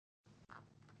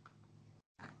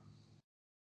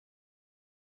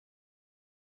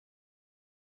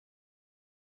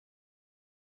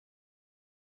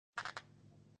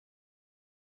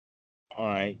All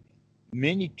right.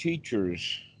 Many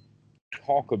teachers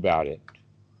talk about it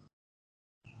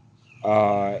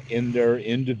in their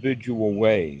individual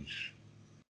ways,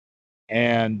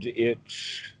 and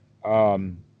it's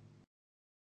um,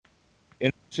 in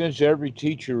a sense every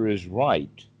teacher is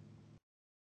right.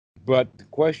 But the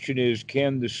question is,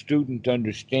 can the student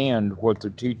understand what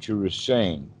the teacher is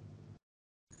saying?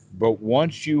 But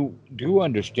once you do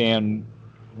understand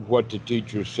what the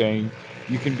teacher is saying,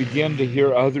 you can begin to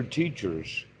hear other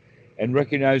teachers and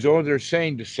recognize, oh, they're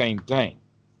saying the same thing.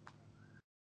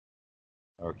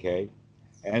 Okay.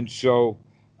 And so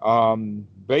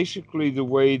basically, the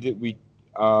way that we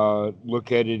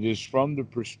look at it is from the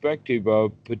perspective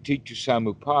of Paticca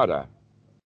Samuppada.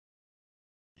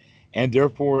 And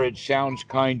therefore, it sounds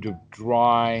kind of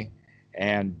dry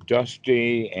and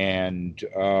dusty and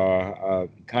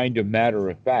kind of matter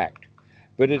of fact.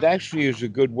 But it actually is a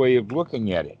good way of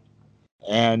looking at it.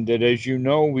 And that, as you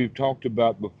know, we've talked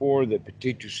about before that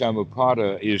Paticca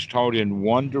Samuppada is taught in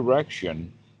one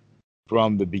direction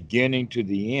from the beginning to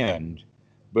the end,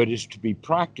 but is to be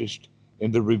practiced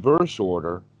in the reverse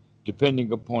order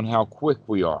depending upon how quick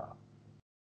we are.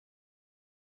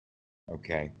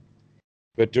 Okay.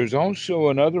 But there's also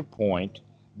another point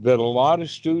that a lot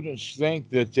of students think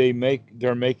that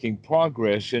they're making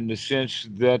progress in the sense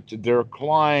that their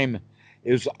climb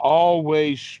is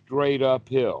always straight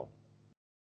uphill.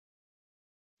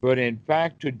 But in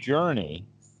fact, a journey,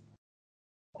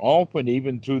 often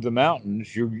even through the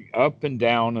mountains, you're up and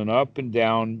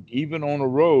down. Even on a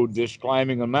road, this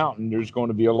climbing a mountain, there's going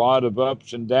to be a lot of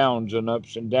ups and downs and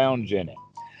ups and downs in it.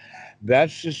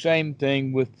 That's the same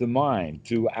thing with the mind.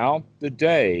 Throughout the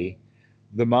day,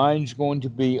 the mind's going to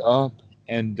be up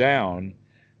and down,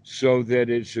 so that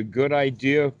it's a good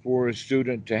idea for a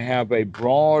student to have a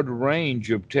broad range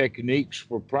of techniques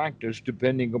for practice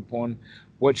depending upon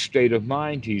what state of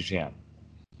mind he's in.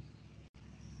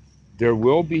 There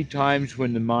will be times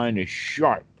when the mind is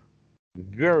sharp,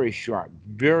 very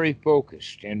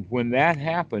focused. And when that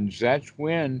happens, that's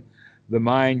when the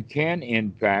mind can,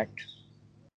 in fact,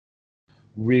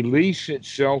 release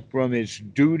itself from its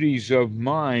duties of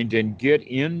mind and get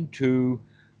into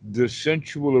the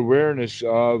sensual awareness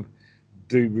of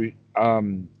the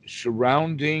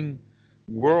surrounding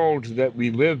world that we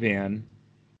live in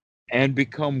and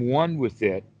become one with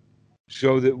it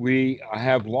so that we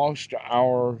have lost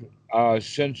our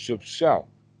sense of self.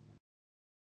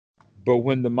 But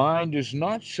when the mind is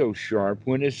not so sharp,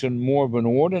 when it's in more of an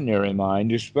ordinary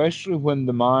mind, especially when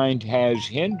the mind has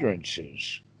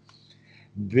hindrances,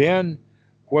 then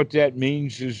what that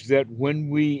means is that when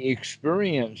we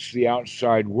experience the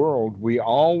outside world, we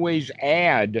always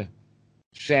add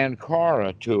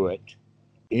sankhara to it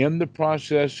in the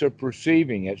process of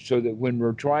perceiving it, so that when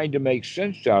we're trying to make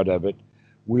sense out of it,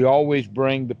 we always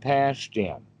bring the past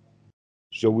in.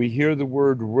 So we hear the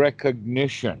word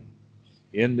recognition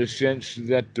in the sense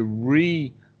that the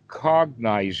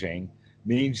recognizing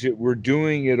means that we're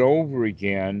doing it over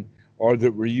again, or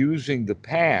that we're using the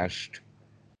past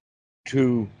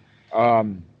to,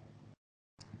 um,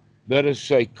 let us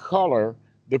say, color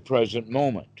the present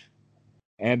moment.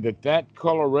 And that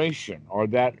coloration, or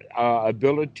that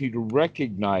ability to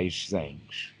recognize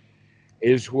things,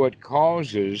 is what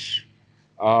causes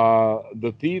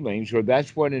the feelings, or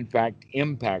that's what in fact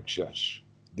impacts us,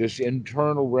 this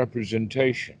internal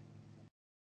representation.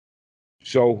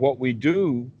 So, what we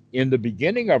do in the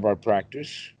beginning of our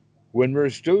practice when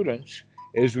we're students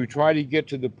is we try to get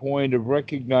to the point of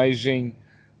recognizing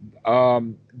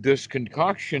this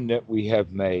concoction that we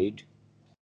have made.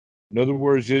 In other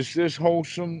words, is this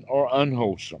wholesome or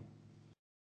unwholesome?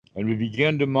 And we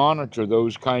begin to monitor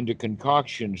those kind of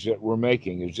concoctions that we're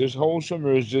making. Is this wholesome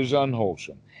or is this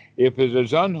unwholesome? If it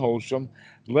is unwholesome,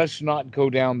 let's not go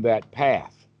down that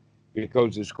path,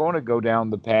 because it's going to go down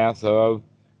the path of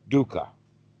dukkha.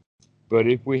 But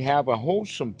if we have a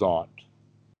wholesome thought,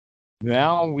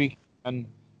 now we can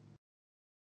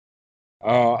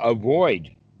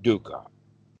avoid dukkha.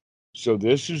 So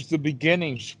this is the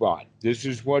beginning spot. This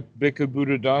is what Bhikkhu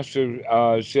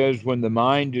Buddhadasa says: when the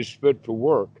mind is fit for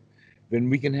work, then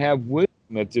we can have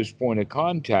wisdom at this point of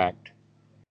contact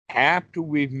after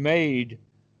we've made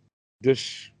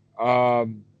this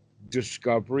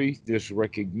discovery, this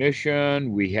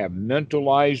recognition. We have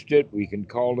mentalized it. We can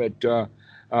call it,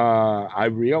 I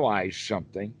realize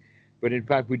something. But in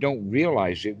fact, we don't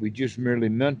realize it. We just merely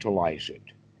mentalize it.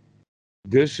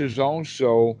 This is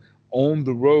also on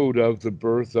the road of the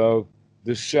birth of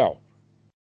the self.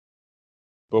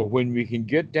 But when we can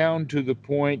get down to the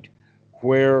point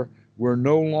where we're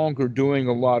no longer doing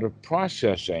a lot of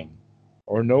processing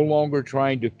or no longer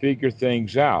trying to figure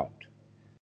things out,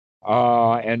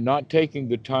 and not taking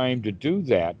the time to do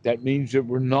that, that means that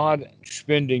we're not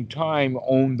spending time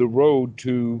on the road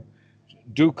to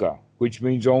dukkha, which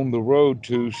means on the road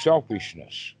to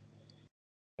selfishness.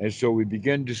 And so we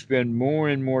begin to spend more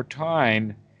and more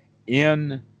time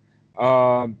in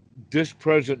uh, this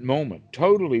present moment,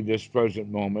 totally this present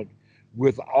moment,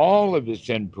 with all of its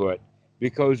input,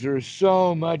 because there's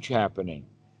so much happening.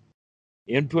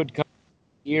 Input coming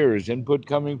from the ears, input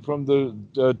coming from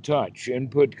the touch,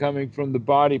 input coming from the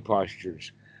body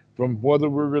postures, from whether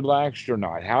we're relaxed or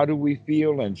not. How do we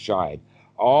feel inside?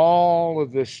 All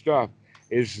of this stuff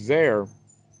is there,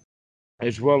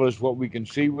 as well as what we can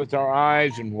see with our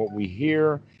eyes and what we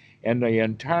hear, and the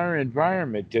entire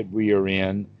environment that we are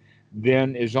in,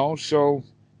 then is also,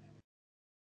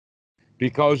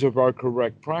 because of our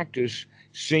correct practice,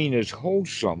 seen as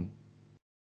wholesome,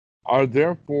 are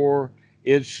therefore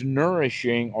it's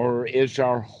nourishing or it's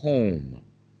our home,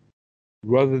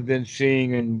 rather than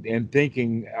seeing and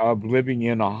thinking of living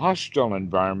in a hostile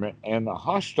environment. And a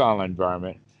hostile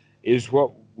environment is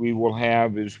what we will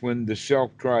have is when the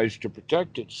self tries to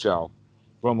protect itself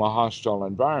from a hostile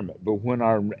environment. But when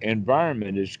our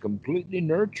environment is completely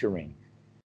nurturing,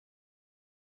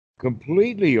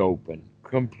 completely open,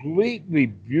 completely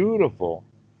beautiful,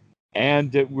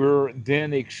 and that we're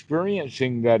then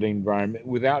experiencing that environment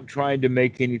without trying to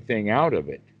make anything out of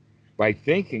it by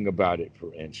thinking about it,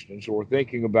 for instance, or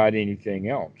thinking about anything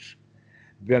else,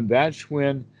 then that's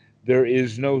when there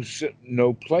is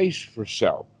no place for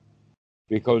self,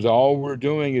 because all we're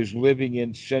doing is living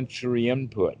in sensory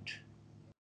input,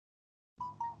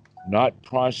 not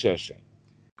processing.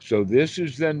 So this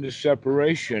is then the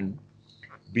separation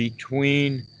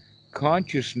between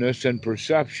consciousness and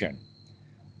perception.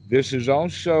 This is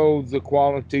also the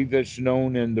quality that's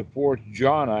known in the fourth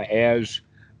jhana as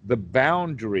the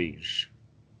boundaries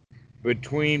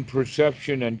between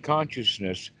perception and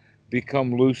consciousness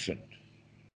become loosened.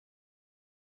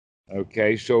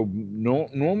 Okay, so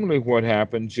normally what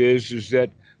happens is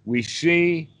that we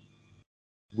see,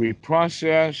 we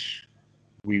process,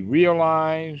 we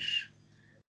realize.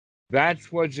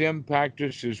 That's what's impact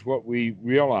us is what we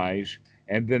realize,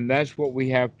 and then that's what we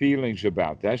have feelings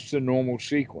about. That's the normal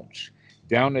sequence.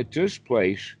 Down at this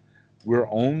place, we're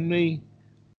only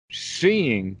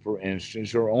seeing, for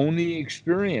instance, or only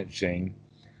experiencing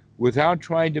without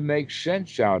trying to make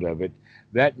sense out of it.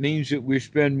 That means that we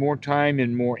spend more time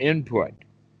and more input.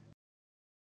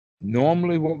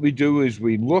 Normally, what we do is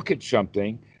we look at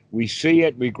something, we see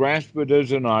it, we grasp it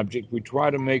as an object, we try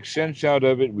to make sense out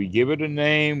of it, we give it a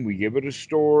name, we give it a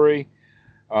story,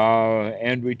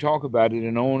 and we talk about it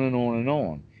and on and on and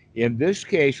on. In this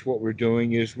case, what we're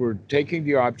doing is we're taking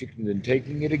the object and then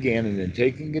taking it again and then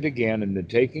taking it again and then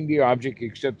taking the object,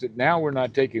 except that now we're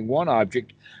not taking one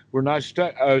object. We're not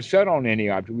set on any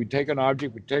object. We take an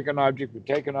object, we take an object, we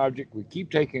take an object, we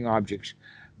keep taking objects,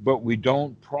 but we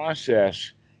don't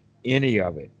process any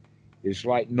of it. It's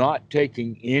like not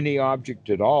taking any object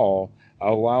at all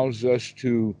allows us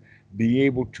to be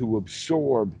able to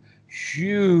absorb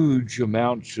huge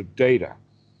amounts of data.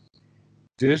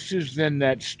 This is then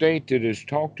that state that is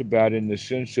talked about in the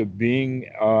sense of being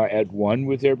at one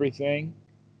with everything.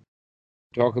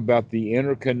 Talk about the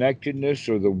interconnectedness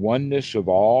or the oneness of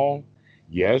all.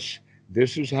 Yes,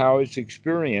 this is how it's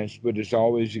experienced, but it's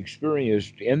always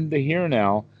experienced in the here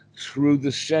now through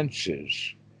the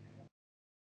senses.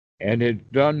 And it's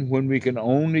done when we can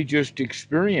only just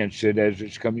experience it as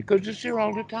it's coming, because it's there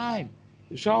all the time.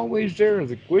 It's always there.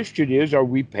 The question is, are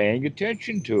we paying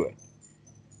attention to it?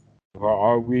 Or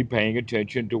are we paying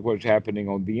attention to what's happening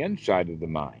on the inside of the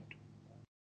mind?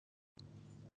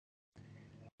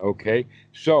 Okay,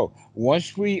 so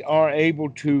once we are able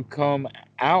to come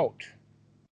out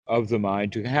of the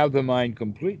mind, to have the mind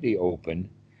completely open,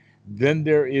 then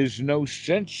there is no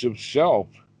sense of self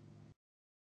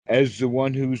as the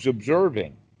one who's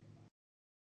observing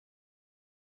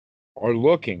or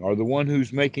looking, or the one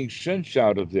who's making sense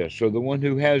out of this, or the one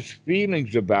who has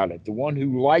feelings about it, the one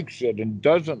who likes it and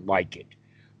doesn't like it.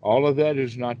 All of that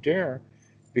is not there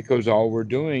because all we're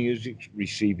doing is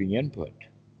receiving input.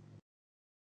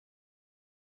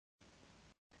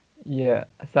 Yeah,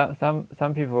 some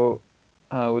people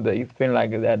would explain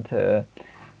like that.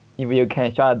 If you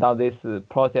can shut down this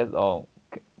process of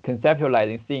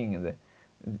conceptualizing things,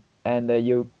 and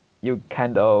you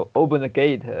kind of open the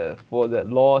gate for the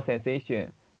raw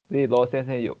sensation, the raw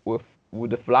sensation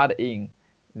would flood in,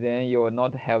 then you will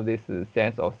not have this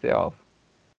sense of self.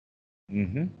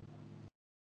 Hmm.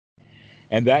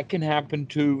 And that can happen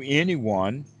to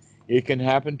anyone. It can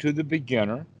happen to the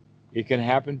beginner. It can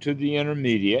happen to the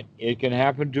intermediate. It can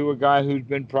happen to a guy who's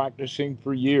been practicing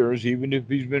for years, even if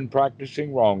he's been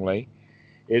practicing wrongly.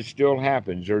 It still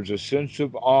happens. There's a sense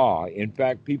of awe. In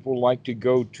fact, people like to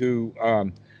go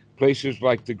to places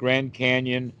like the Grand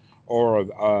Canyon or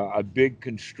a big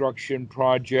construction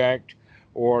project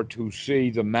or to see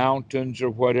the mountains or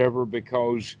whatever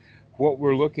because what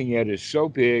we're looking at is so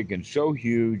big and so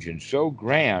huge and so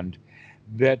grand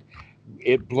that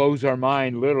it blows our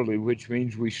mind literally, which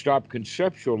means we stop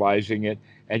conceptualizing it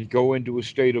and go into a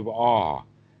state of awe.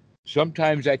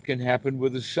 Sometimes that can happen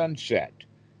with a sunset,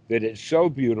 that it's so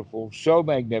beautiful, so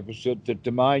magnificent that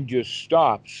the mind just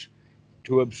stops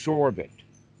to absorb it.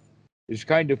 It's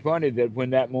kind of funny that when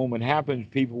that moment happens,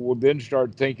 people will then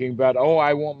start thinking about, oh,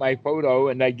 I want my photo,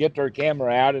 and they get their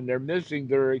camera out and they're missing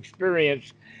their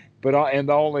experience, and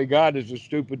all they got is a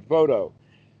stupid photo.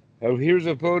 Oh, here's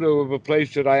a photo of a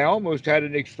place that I almost had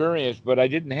an experience, but I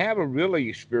didn't have a really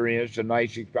experience, a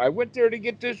nice experience. I went there to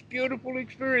get this beautiful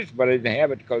experience, but I didn't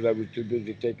have it because I was too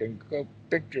busy taking a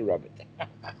picture of it.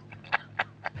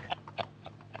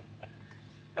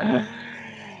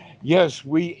 Yes,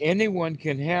 anyone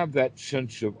can have that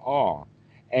sense of awe,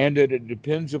 and that it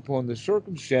depends upon the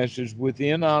circumstances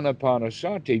within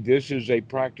Anapanasati. This is a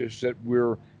practice that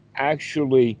we're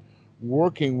actually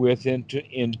working with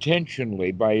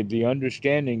intentionally by the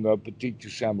understanding of Paticca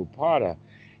Samuppada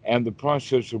and the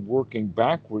process of working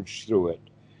backwards through it.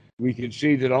 We can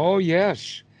see that, oh,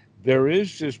 yes, there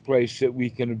is this place that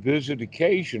we can visit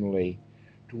occasionally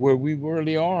to where we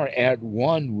really are at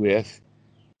one with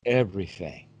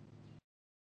everything.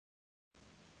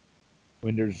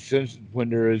 When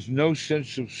there is no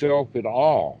sense of self at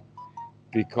all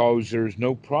because there's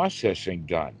no processing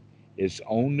done. It's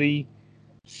only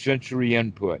sensory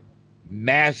input,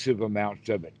 massive amounts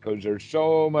of it, because there's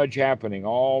so much happening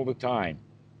all the time.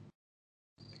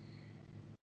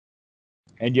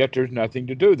 And yet there's nothing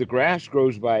to do. The grass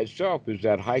grows by itself, as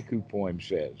that haiku poem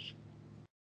says.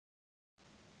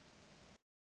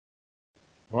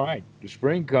 Right. The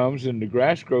spring comes and the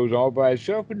grass grows all by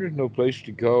itself, and there's no place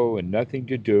to go and nothing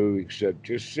to do except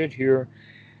just sit here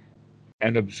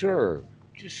and observe.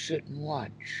 Just sit and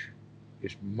watch.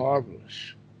 It's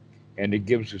marvelous. And it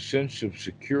gives a sense of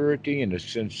security and a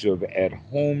sense of at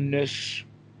homeness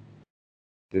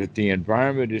that the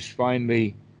environment is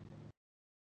finally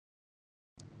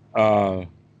uh,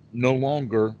 no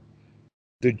longer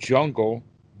the jungle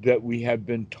that we have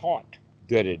been taught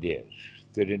that it is.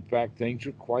 That in fact things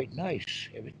are quite nice.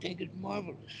 Everything is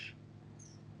marvelous.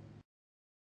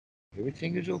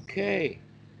 Everything is okay.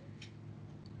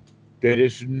 That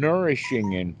is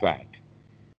nourishing, in fact.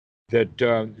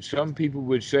 That some people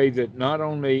would say that not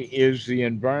only is the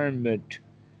environment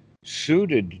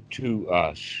suited to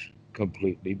us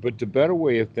completely. But the better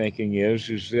way of thinking is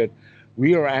that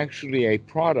we are actually a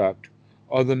product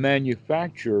of the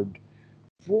manufactured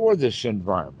for this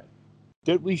environment.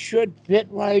 That we should fit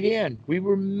right in. We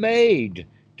were made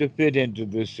to fit into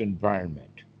this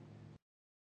environment.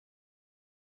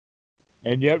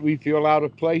 And yet we feel out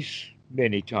of place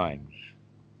many times.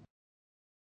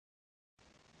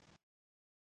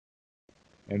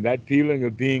 And that feeling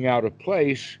of being out of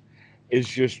place is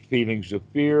just feelings of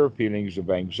fear, feelings of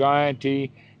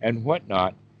anxiety, and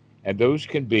whatnot. And those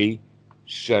can be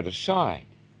set aside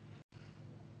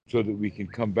so that we can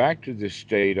come back to this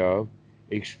state of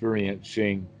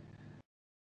experiencing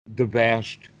the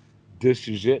vast this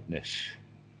is itness.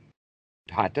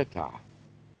 Ta ta ta.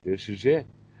 This is it.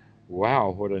 Wow,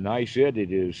 what a nice it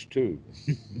is, too.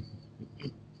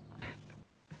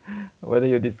 What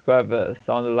you describe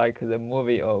sounds like the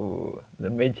movie of the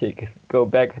Matrix. Go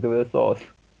back to the source.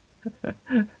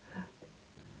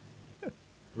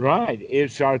 Right.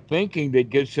 It's our thinking that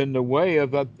gets in the way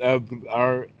of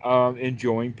our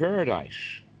enjoying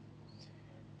paradise.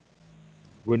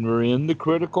 When we're in the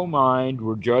critical mind,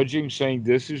 we're judging, saying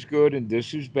this is good and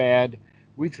this is bad.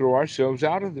 We throw ourselves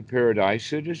out of the paradise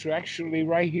that is actually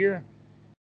right here.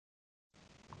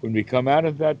 When we come out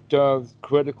of that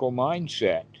critical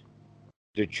mindset,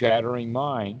 the chattering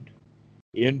mind,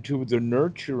 into the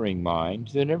nurturing mind,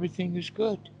 then everything is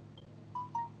good.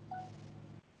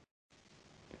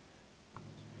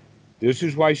 This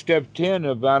is why step 10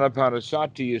 of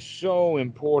Anapanasati is so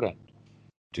important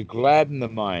to gladden the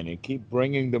mind and keep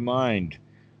bringing the mind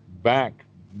back,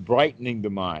 brightening the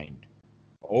mind,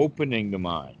 opening the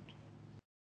mind.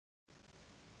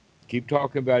 Keep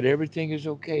talking about everything is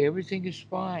okay, everything is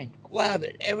fine. Wow,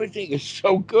 that everything is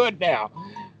so good now.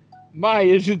 My,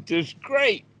 isn't this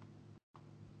great?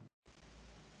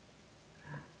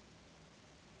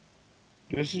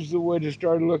 This is the way to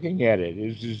start looking at it.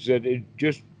 Is that it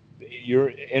just you're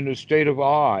in a state of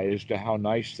awe as to how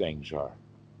nice things are.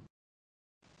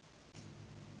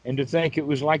 And to think it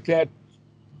was like that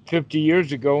 50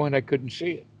 years ago and I couldn't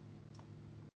see it.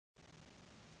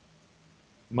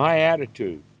 My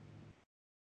attitude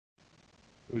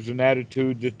was an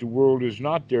attitude that the world is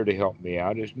not there to help me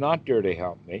out, it's not there to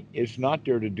help me, it's not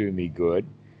there to do me good,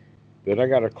 that I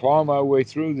got to claw my way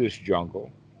through this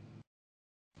jungle.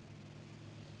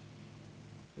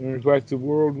 And in fact, the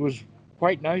world was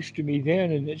quite nice to me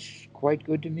then, and it's quite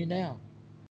good to me now.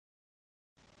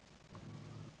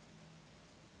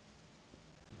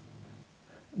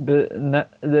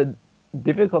 The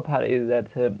difficult part is that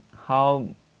how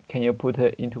can you put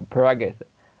it into practice?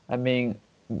 I mean,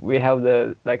 we have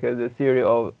the theory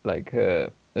of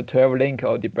the 12 link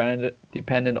or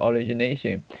dependent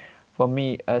origination. For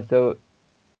me, so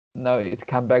now it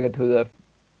come back to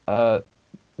the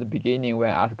beginning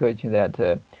when I asked question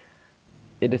that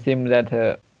it seems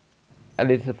that at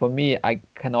least for me, I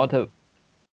cannot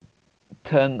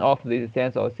turn off this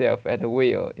sense of self at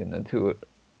will, to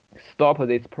stop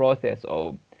this process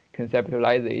of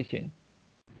conceptualization.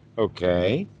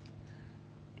 Okay.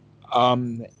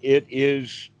 It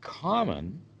is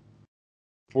common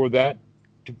for that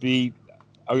to be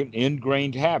an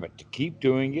ingrained habit, to keep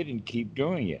doing it and keep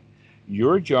doing it.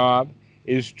 Your job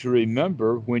is to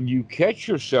remember when you catch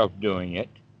yourself doing it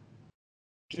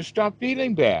to stop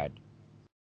feeling bad.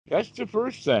 That's the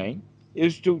first thing,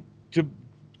 is to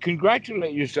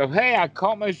congratulate yourself. Hey, I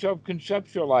caught myself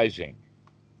conceptualizing.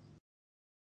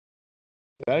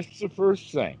 That's the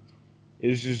first thing.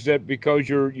 Is that because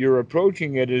you're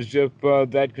approaching it as if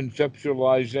that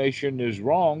conceptualization is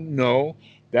wrong? No,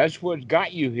 that's what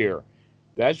got you here.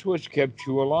 That's what's kept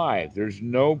you alive. There's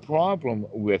no problem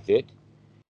with it.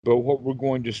 But what we're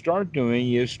going to start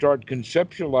doing is start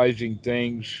conceptualizing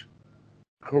things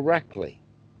correctly.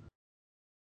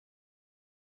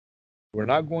 We're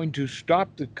not going to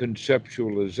stop the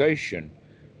conceptualization,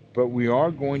 but we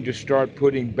are going to start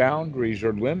putting boundaries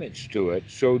or limits to it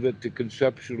so that the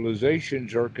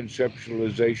conceptualizations are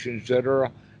conceptualizations that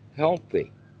are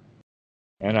healthy.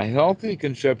 And a healthy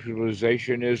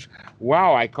conceptualization is,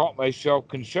 wow, I caught myself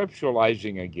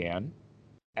conceptualizing again.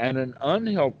 And an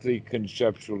unhealthy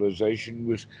conceptualization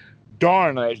was,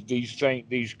 darn, these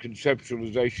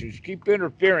conceptualizations keep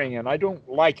interfering and I don't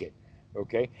like it.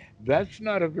 Okay? That's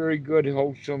not a very good,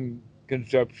 wholesome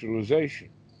conceptualization.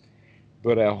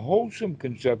 But a wholesome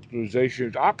conceptualization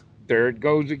is, there it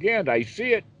goes again. I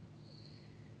see it.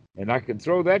 And I can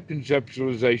throw that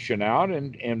conceptualization out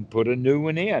and put a new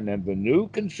one in. And the new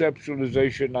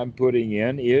conceptualization I'm putting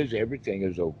in is everything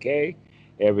is okay.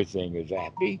 Everything is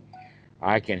happy.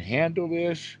 I can handle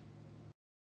this.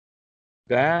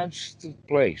 That's the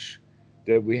place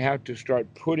that we have to start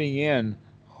putting in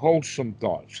wholesome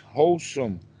thoughts,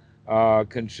 wholesome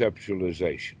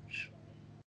conceptualizations.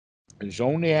 It's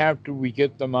only after we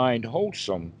get the mind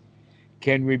wholesome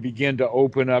can we begin to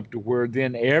open up to where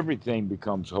then everything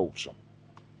becomes wholesome.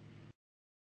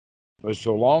 But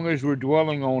so long as we're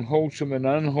dwelling on wholesome and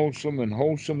unwholesome and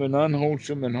wholesome and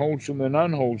unwholesome and wholesome and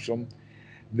unwholesome,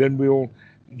 then we'll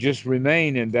just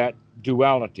remain in that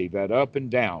duality, that up and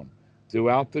down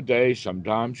throughout the day.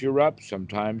 Sometimes you're up,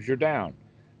 sometimes you're down.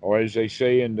 Or as they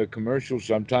say in the commercials,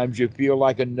 sometimes you feel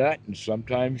like a nut and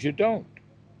sometimes you don't.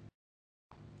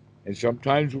 And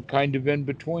sometimes we're kind of in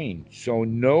between. So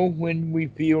know when we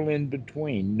feel in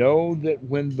between. Know that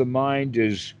when the mind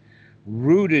is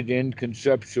rooted in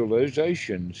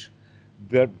conceptualizations,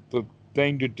 that the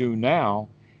thing to do now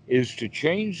is to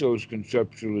change those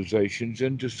conceptualizations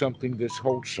into something that's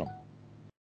wholesome.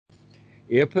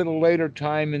 If at a later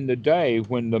time in the day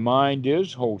when the mind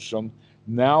is wholesome,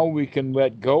 now we can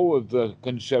let go of the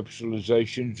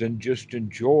conceptualizations and just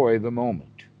enjoy the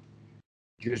moment.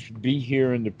 Just be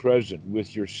here in the present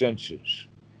with your senses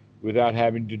without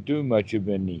having to do much of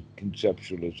any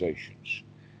conceptualizations.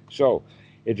 So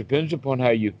it depends upon how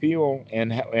you feel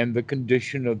and the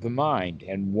condition of the mind.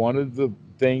 And one of the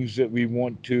things that we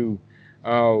want to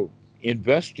uh,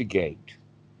 investigate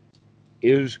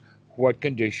is what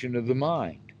condition of the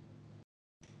mind.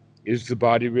 Is the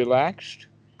body relaxed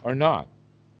or not?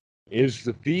 Is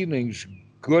the feelings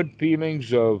good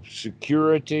feelings of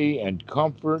security and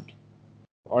comfort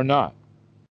or not?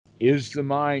 Is the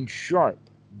mind sharp,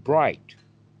 bright,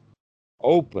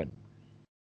 open,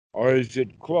 or is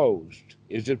it closed?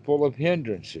 Is it full of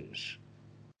hindrances?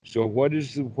 So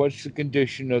what's the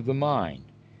condition of the mind?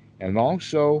 And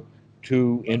also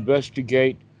to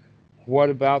investigate, what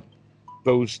about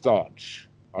those thoughts?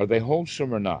 Are they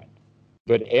wholesome or not?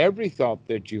 But every thought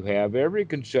that you have, every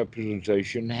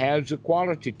conceptualization has a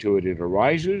quality to it. It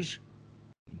arises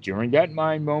during that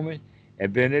mind moment,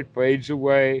 and then it fades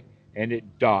away and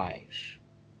it dies.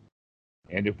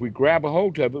 And if we grab a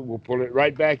hold of it, we'll pull it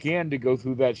right back in to go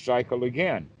through that cycle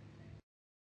again.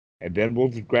 And then we'll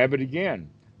grab it again.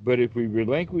 But if we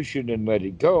relinquish it and let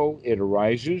it go, it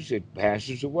arises, it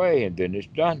passes away, and then it's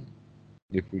done.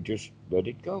 If we just let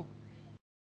it go.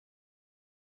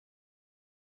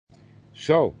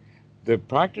 So, the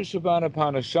practice of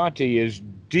Anapanasati is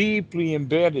deeply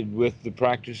embedded with the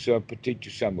practice of Paticca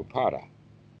Samuppada.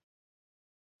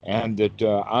 And that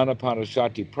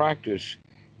Anapanasati practice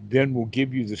then will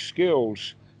give you the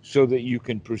skills so that you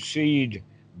can proceed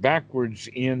backwards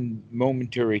in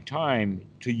momentary time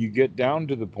till you get down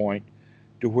to the point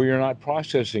to where you're not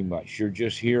processing much. You're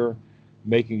just here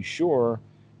making sure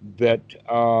that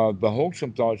the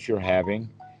wholesome thoughts you're having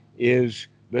is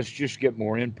let's just get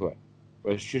more input.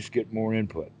 Let's just get more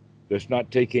input. Let's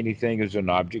not take anything as an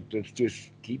object. Let's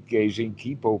just keep gazing,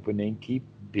 keep opening, keep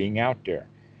being out there.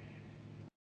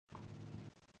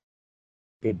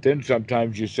 But then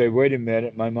sometimes you say, wait a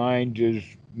minute, my mind is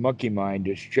monkey mind,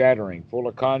 it's chattering, full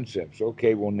of concepts.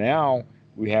 Okay, well, now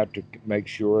we have to make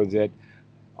sure that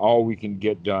all we can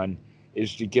get done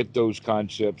is to get those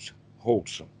concepts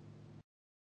wholesome.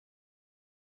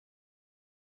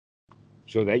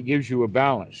 So that gives you a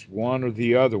balance, one or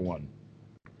the other one,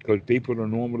 because people are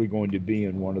normally going to be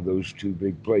in one of those two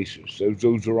big places.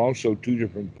 Those are also two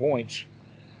different points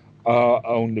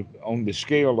on the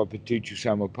scale of Paticca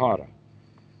Samuppada.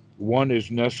 One is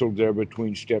nestled there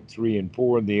between step 3 and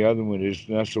 4, and the other one is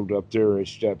nestled up there at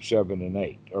step 7 and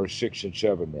 8, or 6 and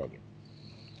 7 rather.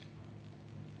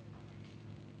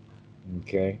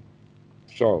 Okay,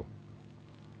 so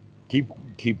keep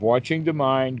keep watching the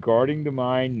mind, guarding the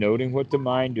mind, noting what the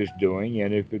mind is doing,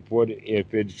 and if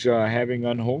it's having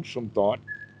unwholesome thought,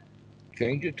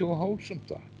 change it to a wholesome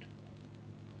thought.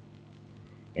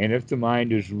 And if the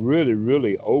mind is really,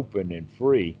 really open and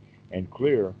free and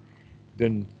clear,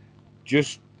 then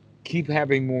just keep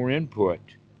having more input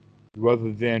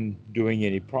rather than doing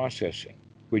any processing,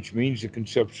 which means the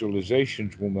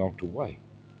conceptualizations will melt away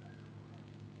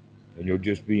and you'll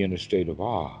just be in a state of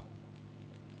awe.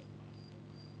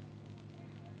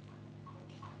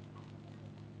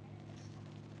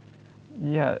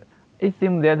 Yeah, it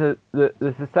seems that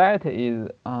the society is,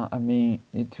 I mean,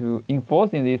 to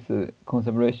enforcing this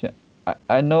conservation.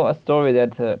 I know a story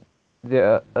that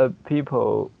there are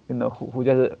people, who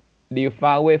just live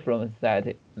far away from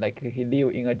society, like he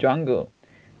live in a jungle.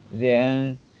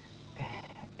 Then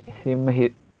he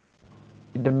it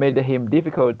made him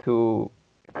difficult to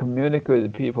communicate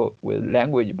with people with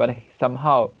language, but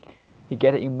somehow he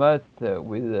get immersed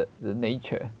with the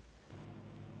nature.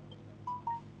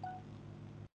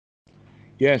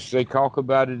 Yes, they talk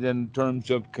about it in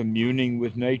terms of communing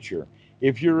with nature.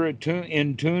 If you're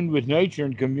in tune with nature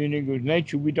and communing with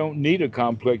nature, we don't need a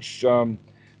complex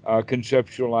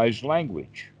conceptualized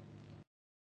language.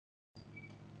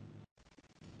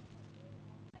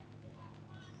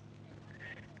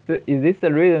 So is this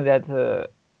the reason that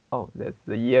oh, that's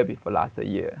the year before last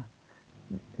year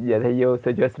that you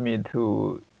suggest me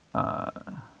to uh,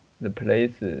 the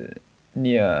place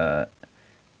near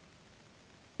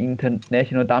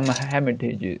International Dharma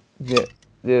Heritage.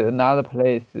 The another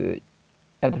place.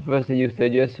 At first, you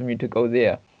suggest me to go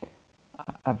there.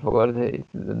 I forgot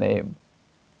the name.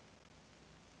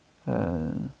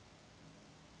 Uh,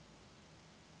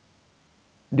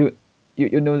 do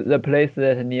you know the place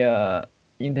that near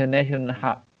International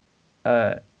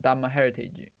Dharma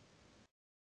Heritage?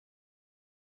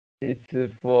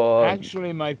 It's for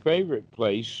Actually, my favorite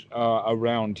place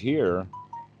around here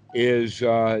is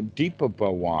Deepa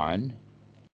Bhawan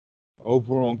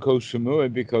over on Koh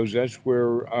Samui because that's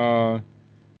where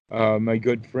my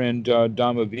good friend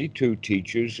Dhammavitu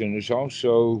teaches, and it's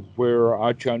also where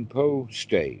Achan Po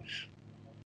stays.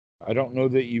 I don't know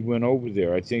that you went over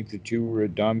there. I think that you were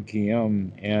at Dam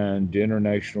Kiem and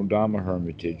International Dhamma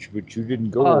Hermitage, but you didn't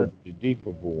go over oh to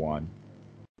Deepa Bhawan.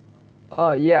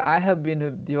 oh yeah, I have been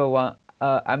to Diva one.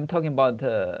 I'm talking about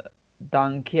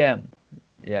Dan Kiem.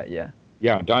 Yeah, yeah,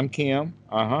 Yeah, Dam Kiem.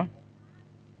 Uh huh.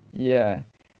 yeah.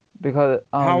 Because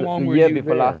How the long were year you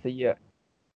before there? last year,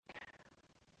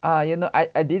 I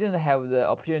didn't have the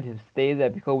opportunity to stay there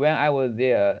because when I was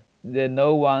there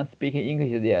no one speaking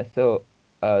English there. So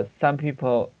some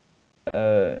people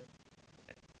uh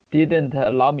didn't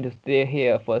allow me to stay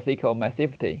here for the sake of my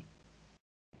safety.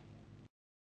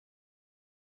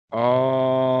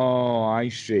 Oh, I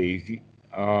see.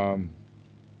 Um,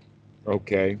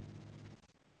 okay.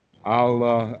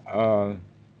 I'll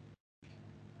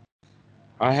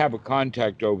I have a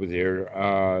contact over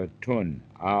there, Tun.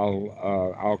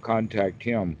 I'll contact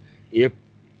him if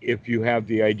if you have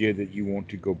the idea that you want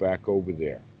to go back over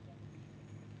there?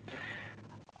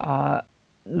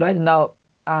 Right now,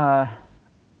 I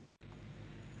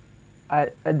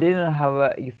didn't have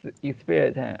a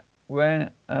experience.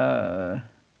 When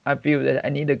I feel that I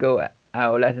need to go,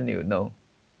 I'll let you know.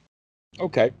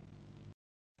 Okay.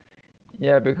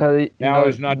 Yeah, because Now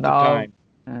is not the now, time.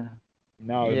 uh,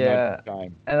 Now is not yeah, the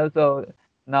time. and also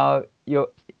now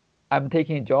I'm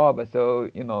taking a job, so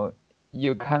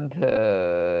you can't.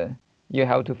 You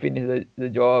have to finish the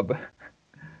job.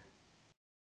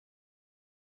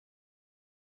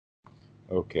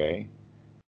 Okay.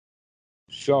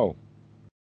 So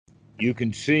you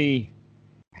can see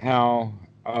how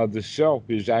the self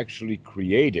is actually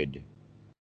created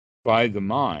by the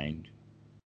mind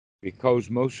because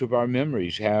most of our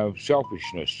memories have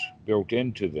selfishness built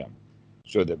into them.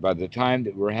 So that by the time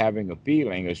that we're having a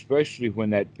feeling, especially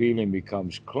when that feeling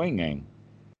becomes clinging,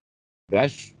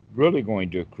 that's really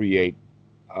going to create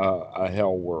a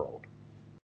hell world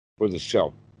for the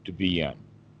self to be in.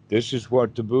 This is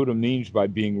what the Buddha means by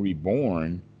being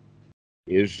reborn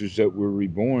is that we're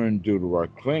reborn due to our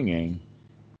clinging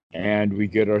and we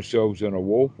get ourselves in a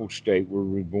woeful state. We're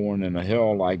reborn in a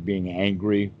hell like being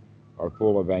angry or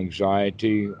full of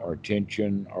anxiety or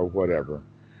tension or whatever.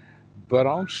 But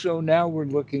also now we're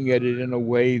looking at it in a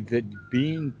way that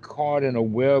being caught in a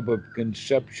web of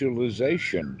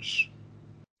conceptualizations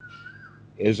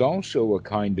is also a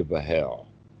kind of a hell.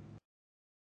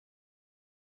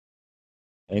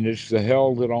 And it's the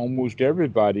hell that almost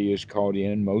everybody is caught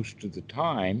in most of the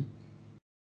time,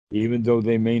 even though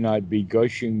they may not be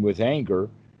gushing with anger,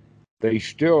 they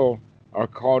still are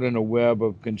caught in a web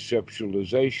of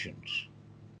conceptualizations.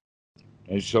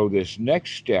 And so, this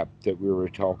next step that we were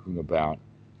talking about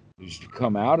is to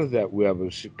come out of that web of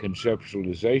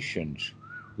conceptualizations,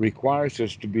 requires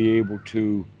us to be able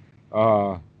to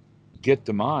uh, get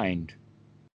the mind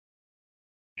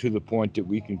to the point that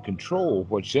we can control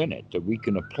what's in it, that we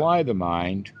can apply the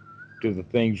mind to the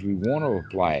things we want to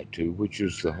apply it to, which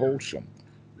is the wholesome.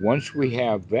 Once we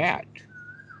have that,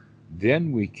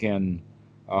 then we can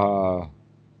uh,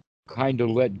 kind of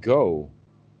let go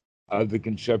of the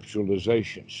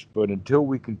conceptualizations. But until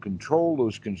we can control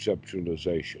those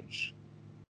conceptualizations,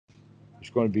 it's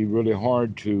going to be really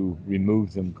hard to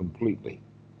remove them completely.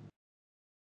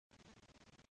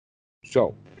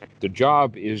 So, the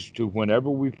job is to, whenever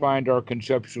we find our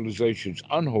conceptualizations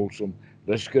unwholesome,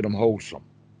 let's get them wholesome.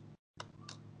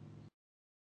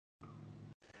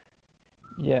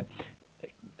 Yeah.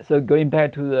 So going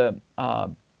back to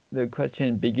the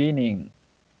question beginning,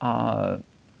 uh,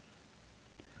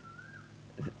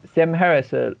 Sam Harris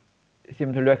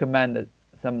seemed to recommend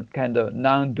some kind of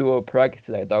non-dual practice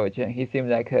like Dao Chen. He seems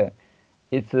like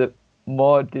it's a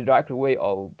more direct way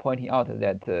of pointing out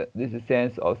that this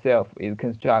sense of self is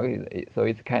constructed, so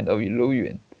it's kind of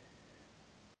illusion.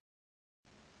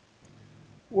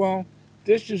 Well,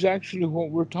 this is actually what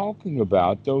we're talking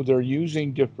about, though they're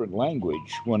using different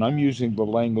language. When I'm using the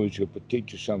language of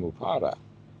Paticca Samuppada,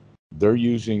 they're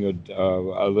using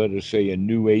let us say, a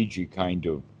new agey kind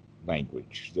of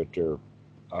language that they're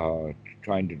uh,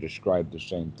 trying to describe the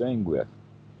same thing with.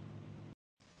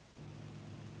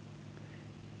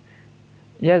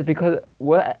 Yes, because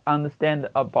what I understand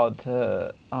about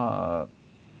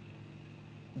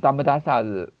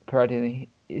Dhammadassa's practice,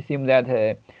 it seems that,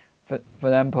 for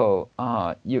example,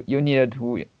 you need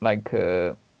to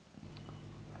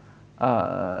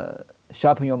uh,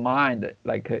 sharpen your mind,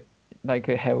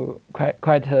 have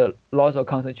quite a lot of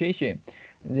concentration.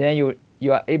 Then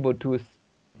you are able to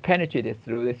penetrate it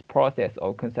through this process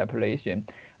of conceptualization.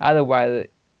 Otherwise,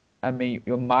 I mean,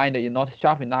 your mind is not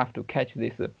sharp enough to catch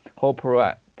this whole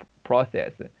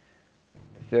process.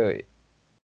 So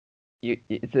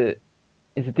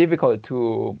it's difficult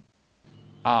to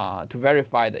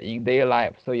verify it in daily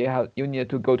life. So you need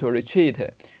to go to a retreat,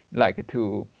 like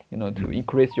to Mhm.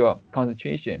 increase your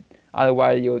concentration.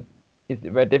 Otherwise, it's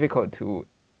very difficult to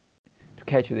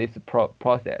catch this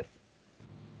process.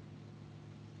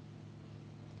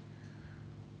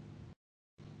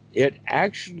 It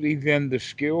actually, then, the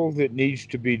skill that needs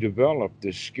to be developed,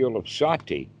 the skill of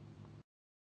sati,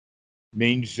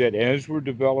 means that as we're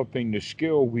developing the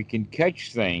skill, we can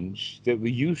catch things that we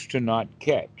used to not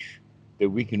catch, that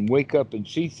we can wake up and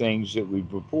see things that we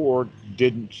before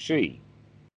didn't see,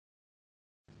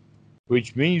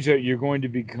 which means that you're going to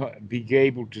be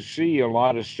able to see a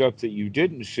lot of stuff that you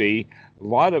didn't see. A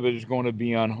lot of it is going to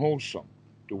be unwholesome.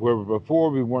 To where before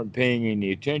we weren't paying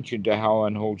any attention to how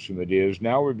unwholesome it is,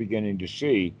 now we're beginning to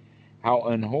see how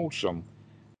unwholesome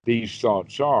these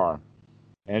thoughts are.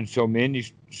 And so many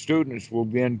students will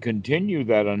then continue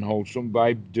that unwholesome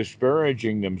by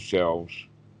disparaging themselves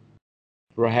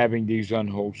for having these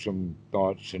unwholesome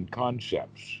thoughts and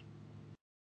concepts.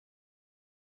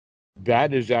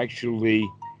 That is actually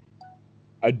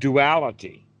a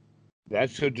duality.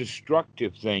 That's a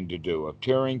destructive thing to do, of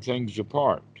tearing things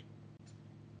apart.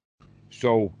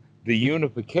 So the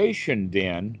unification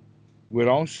then would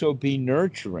also be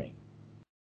nurturing.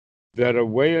 That a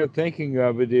way of thinking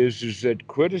of it is that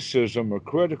criticism or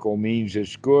critical means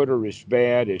it's good or it's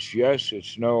bad, it's yes,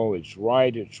 it's no, it's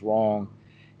right, it's wrong,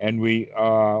 and we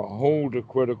hold a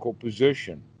critical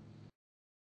position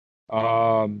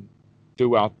um,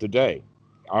 throughout the day.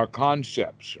 Our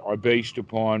concepts are based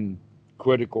upon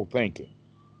critical thinking.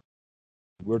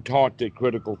 We're taught that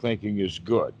critical thinking is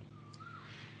good,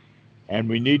 and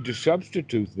we need to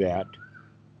substitute that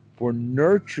for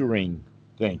nurturing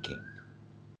thinking,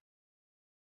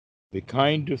 the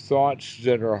kind of thoughts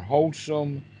that are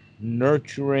wholesome,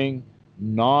 nurturing,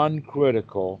 non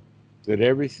critical, that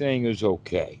everything is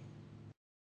okay,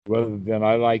 rather than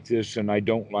I like this and I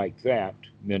don't like that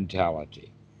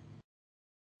mentality.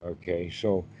 Okay,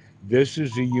 so this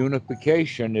is a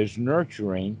unification, is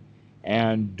nurturing,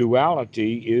 and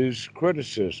duality is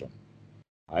criticism.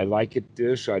 I like it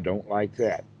this, I don't like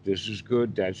that. This is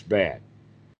good, that's bad.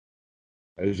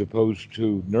 As opposed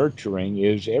to nurturing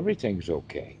is everything's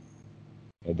okay.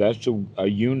 And that's a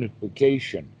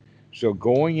unification. So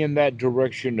going in that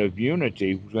direction of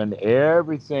unity, when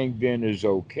everything then is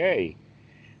okay,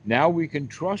 now we can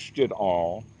trust it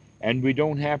all and we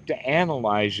don't have to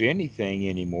analyze anything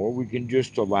anymore. We can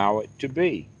just allow it to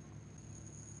be.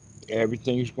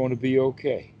 Everything's going to be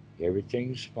okay.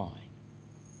 Everything's fine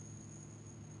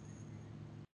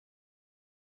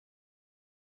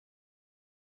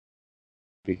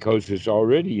because it's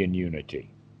already in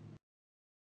unity.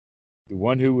 The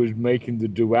one who was making the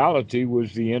duality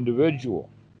was the individual.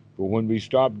 But when we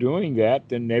stop doing that,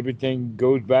 then everything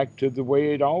goes back to the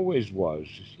way it always was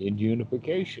in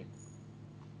unification.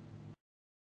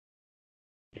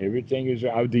 Everything is,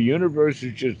 the universe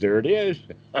is just, there it is.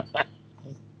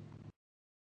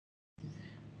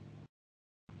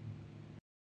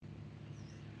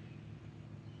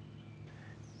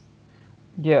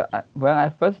 Yeah, when I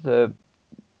first did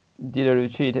a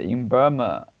retreat in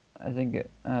Burma, I think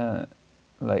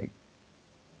like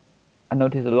I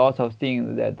noticed lots of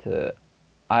things that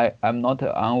I'm not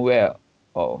unaware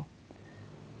of.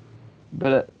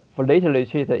 But for later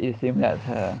retreat, it seems that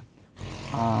uh,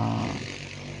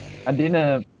 I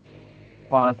didn't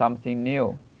find something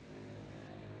new.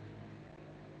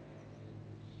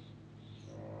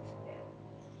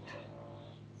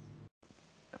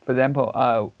 For example,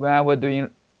 when I was doing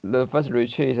the first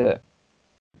retreat,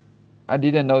 I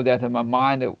didn't know that my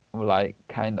mind like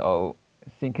kind of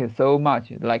thinking so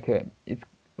much, like it's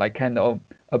like kind of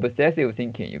obsessive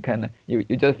thinking. You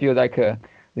just feel like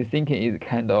the thinking is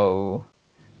kind of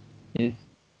is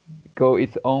go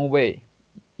its own way.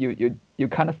 You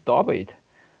can't stop it.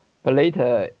 But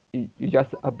later you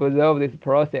just observe this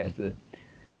process,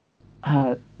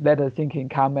 let the thinking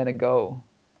come and go.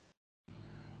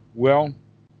 Well,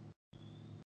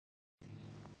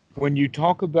 when you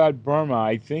talk about Burma,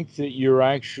 I think that you're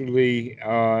actually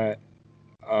uh,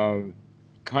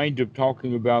 kind of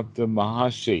talking about the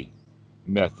Mahasi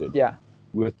method Yeah,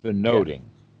 with the yeah, noting.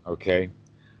 Okay,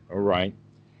 all right.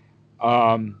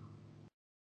 Um,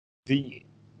 the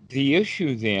the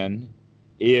issue then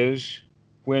is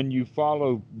when you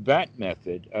follow that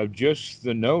method of just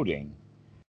the noting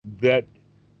that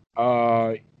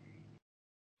uh,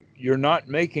 you're not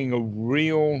making a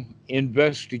real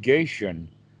investigation,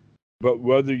 but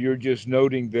whether you're just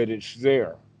noting that it's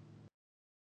there.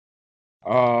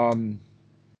 Um,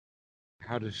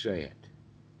 how to say it?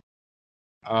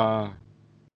 Uh,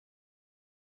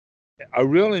 a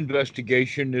real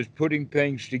investigation is putting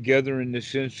things together in the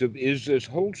sense of is this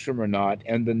wholesome or not,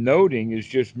 and the noting is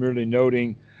just merely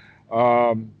noting.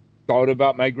 Um, thought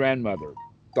about my grandmother,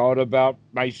 thought about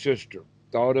my sister,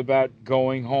 thought about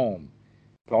going home,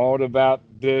 thought about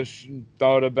this,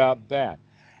 thought about that.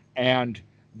 And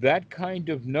that kind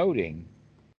of noting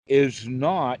is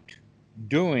not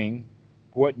doing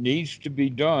what needs to be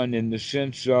done in the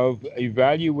sense of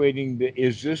evaluating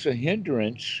is this a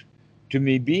hindrance to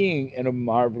me being in a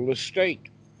marvelous state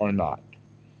or not?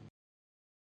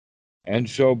 And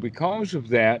so, because of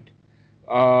that,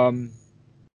 um,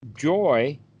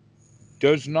 joy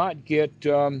does not get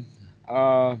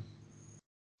uh,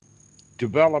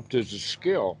 developed as a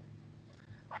skill.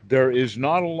 There is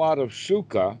not a lot of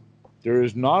sukha, there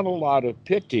is not a lot of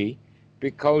piti,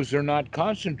 because they're not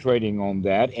concentrating on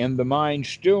that, and the mind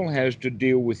still has to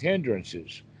deal with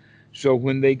hindrances. So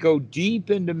when they go deep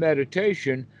into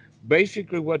meditation,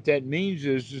 basically what that means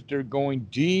is that they're going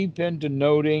deep into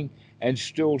noting and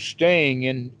still staying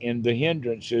in the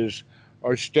hindrances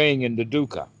or staying in the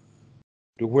dukkha.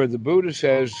 To where the Buddha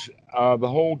says the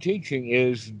whole teaching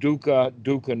is dukkha,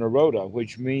 dukkha nirodha,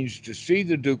 which means to see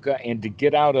the dukkha and to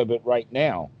get out of it right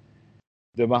now.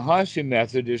 The Mahasi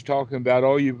method is talking about,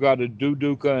 oh, you've got to do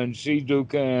dukkha and see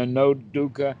dukkha and know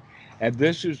dukkha. And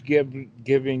this is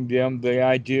giving them the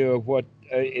idea of what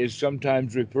is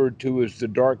sometimes referred to as the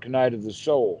dark night of the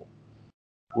soul,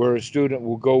 where a student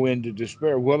will go into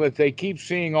despair. Well, if they keep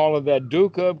seeing all of that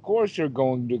dukkha, of course they're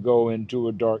going to go into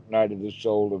a dark night of the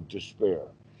soul of despair.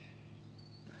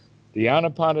 The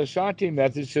Anapanasati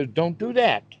method says, don't do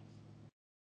that.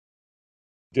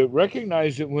 To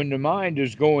recognize that when the mind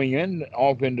is going in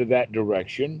off into that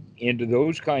direction, into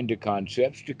those kind of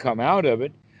concepts, to come out of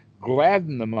it,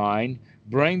 gladden the mind,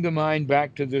 bring the mind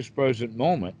back to this present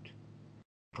moment,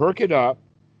 perk it up,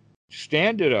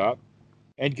 stand it up,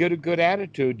 and get a good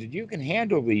attitude that you can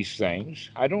handle these things.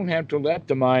 I don't have to let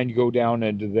the mind go down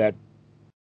into that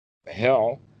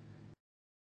hell.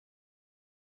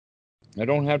 I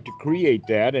don't have to create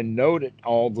that and note it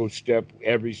all those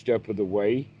every step of the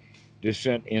way,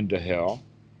 descent into hell.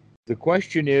 The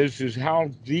question is how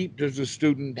deep does a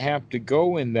student have to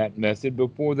go in that method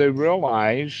before they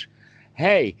realize,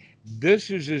 hey, this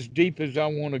is as deep as I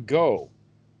want to go?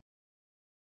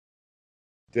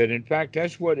 That in fact,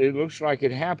 that's what it looks like.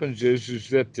 It happens is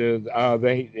that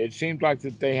they it seems like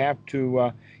that they have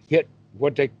to hit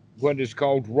what is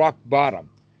called rock bottom.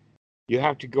 You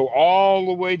have to go all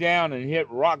the way down and hit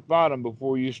rock bottom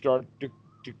before you start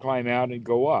to climb out and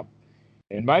go up.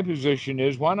 And my position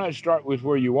is, why not start with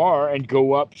where you are and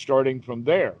go up starting from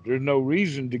there? There's no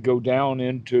reason to go down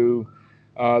into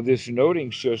this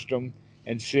noting system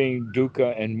and seeing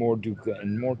dukkha and more dukkha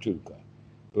and more dukkha.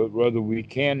 But rather, we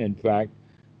can, in fact,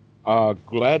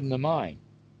 gladden the mind,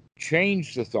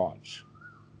 change the thoughts,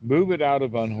 move it out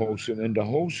of unwholesome into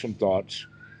wholesome thoughts,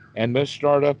 and let's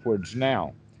start upwards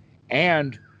now.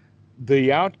 And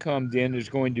the outcome then is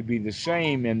going to be the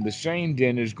same, and the same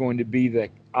then is going to be the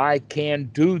I can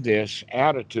do this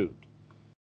attitude.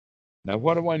 Now,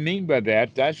 what do I mean by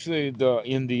that? That's the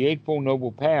in the Eightfold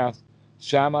Noble Path,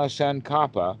 Sama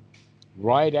Sankappa,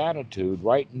 right attitude,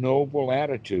 right noble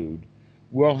attitude,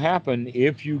 will happen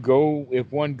if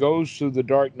one goes through the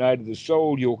dark night of the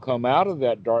soul, you'll come out of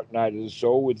that dark night of the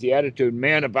soul with the attitude,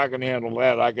 man, if I can handle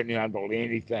that, I can handle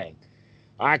anything.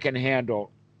 I can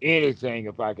handle anything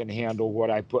if I can handle what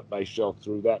I put myself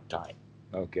through that time.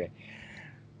 Okay.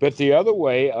 But the other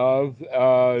way of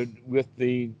with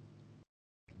the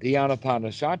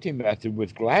Anapanasati method,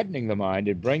 with gladdening the mind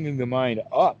and bringing the mind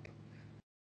up,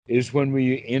 is when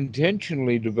we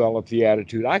intentionally develop the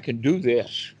attitude, I can do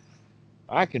this.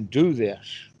 I can do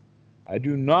this. I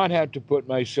do not have to put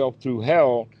myself through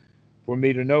hell for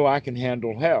me to know I can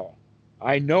handle hell.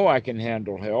 I know I can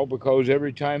handle hell because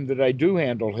every time that I do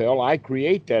handle hell, I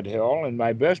create that hell, and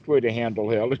my best way to handle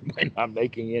hell is by not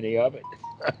making any of it.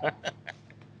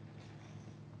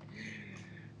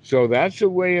 So that's a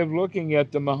way of looking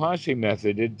at the Mahasi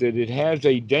method, that it has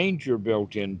a danger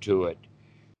built into it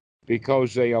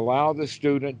because they allow the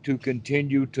student to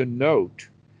continue to note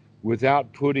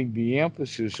without putting the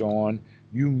emphasis on,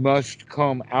 you must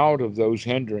come out of those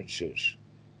hindrances.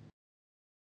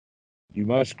 You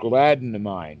must gladden the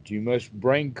mind. You must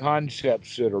bring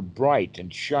concepts that are bright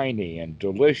and shiny and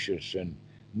delicious and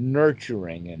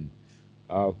nurturing and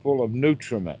full of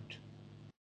nutriment.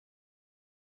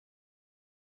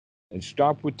 And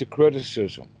stop with the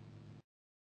criticism.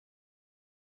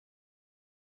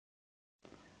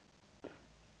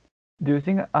 Do you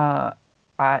think I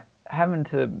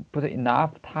haven't put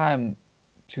enough time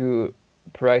to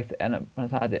practice and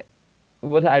massage?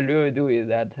 What I really do is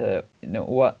that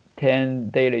what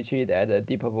 10-day retreat at the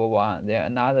Deep Purple One, then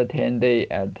another 10-day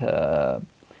at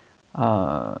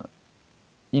uh,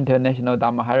 International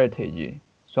Dharma Heritage,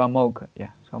 Swanmok, yeah,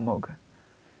 Swanmok.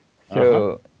 Uh-huh.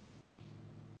 So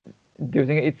do you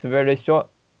think it's very short?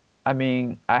 I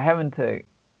mean, I haven't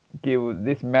give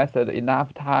this method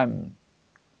enough time,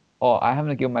 or I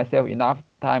haven't given myself enough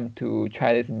time to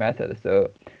try this method,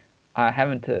 so I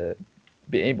haven't been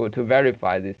able to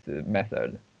verify this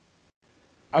method.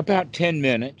 About 10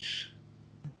 minutes.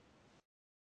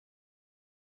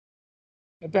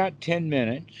 About 10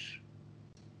 minutes.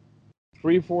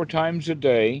 3 or 4 times a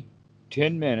day.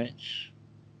 10 minutes.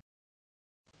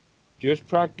 Just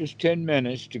practice 10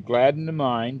 minutes to gladden the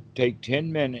mind. Take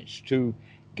 10 minutes to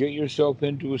get yourself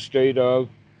into a state of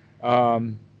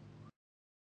um,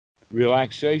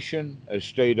 relaxation, a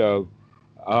state of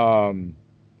um,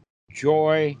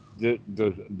 joy,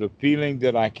 the feeling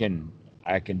that I can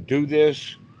do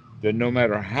this, that no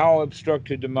matter how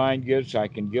obstructed the mind gets, I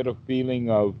can get a feeling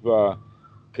of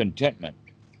contentment.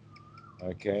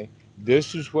 Okay,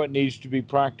 this is what needs to be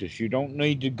practiced. You don't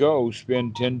need to go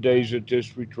spend 10 days at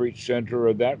this retreat center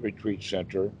or that retreat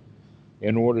center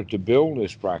in order to build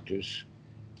this practice.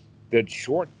 That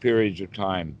short periods of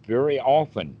time, very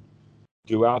often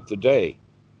throughout the day,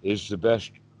 is the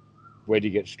best way to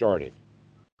get started.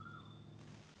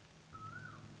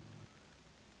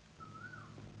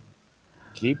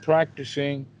 Keep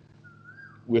practicing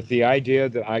with the idea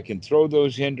that I can throw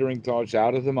those hindering thoughts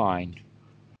out of the mind,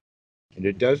 and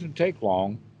it doesn't take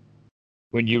long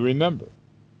when you remember.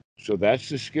 So that's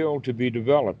the skill to be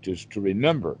developed, is to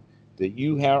remember that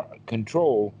you have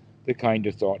control the kind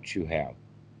of thoughts you have.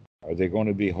 Are they going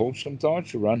to be wholesome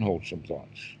thoughts or unwholesome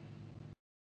thoughts?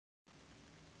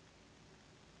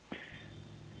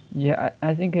 Yeah,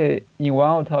 I think in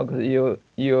one talk you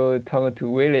talk to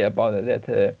Willie about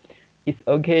that it's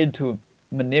okay to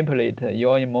manipulate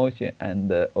your emotion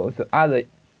and also other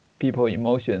people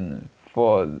emotion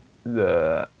for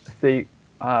the say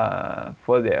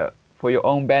for their for your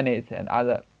own benefits and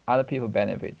other people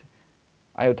benefits.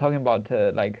 Are you talking about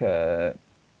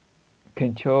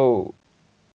control?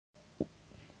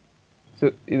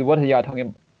 So is what you are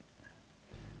talking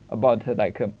about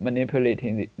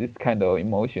manipulating this kind of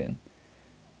emotion?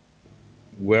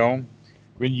 Well,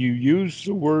 when you use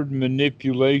the word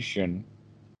manipulation,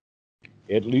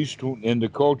 at least in the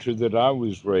culture that I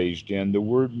was raised in, the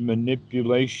word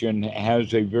manipulation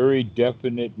has a very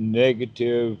definite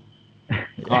negative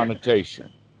Yeah.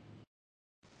 connotation.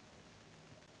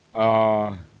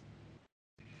 Uh,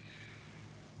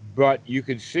 but you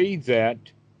can see that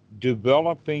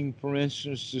developing, for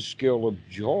instance, the skill of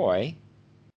joy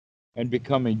and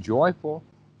becoming joyful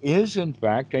is, in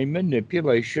fact, a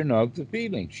manipulation of the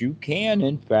feelings. You can,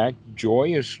 in fact,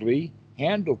 joyously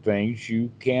handle things.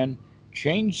 You can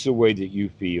change the way that you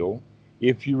feel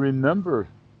if you remember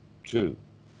to.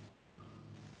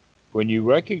 When you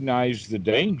recognize the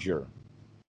danger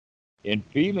in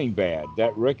feeling bad,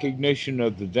 that recognition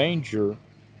of the danger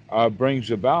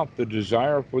brings about the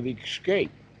desire for the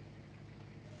escape.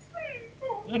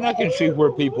 And I can see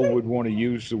where people would want to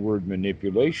use the word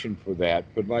manipulation for that.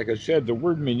 But like I said, the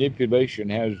word manipulation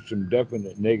has some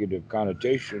definite negative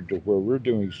connotation to where we're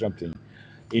doing something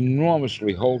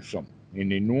enormously wholesome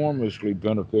and enormously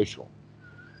beneficial.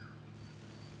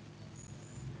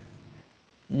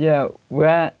 Yeah,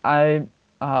 when I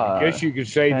I guess you could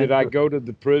say that trying I to go to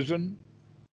the prison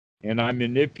and I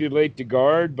manipulate the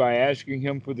guard by asking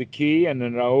him for the key, and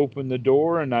then I open the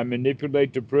door and I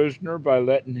manipulate the prisoner by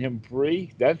letting him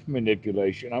free. That's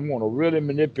manipulation. I'm going to really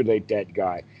manipulate that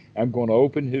guy. I'm going to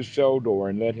open his cell door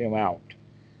and let him out.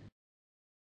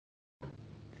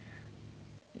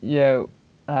 yeah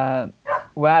uh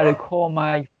when I recall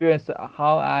my experience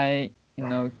how I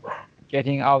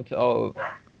getting out of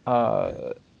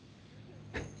uh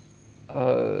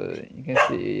you can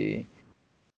see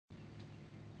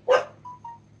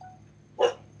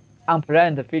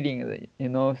unpleasant feeling.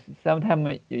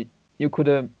 Sometimes you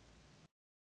could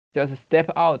just step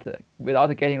out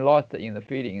without getting lost in the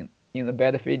feeling, in the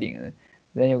bad feeling.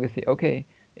 Then you can say, okay,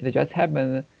 it just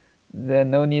happened. There's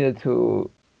no need to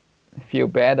feel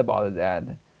bad about that.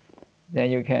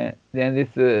 Then this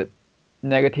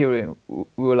negativity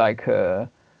will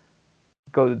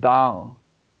go down.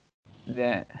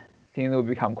 Then things will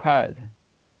become quiet.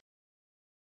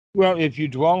 Well, if you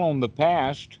dwell on the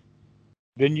past,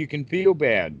 then you can feel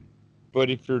bad. But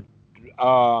if you're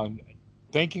uh,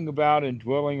 thinking about and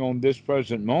dwelling on this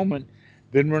present moment,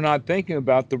 then we're not thinking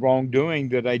about the wrongdoing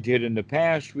that I did in the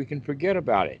past. We can forget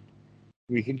about it.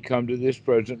 We can come to this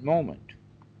present moment.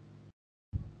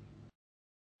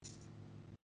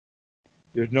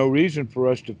 There's no reason for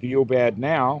us to feel bad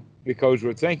now because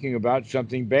we're thinking about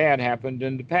something bad happened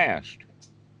in the past.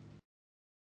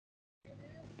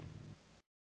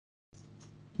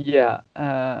 Yeah,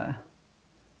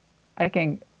 I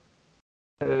can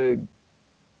uh,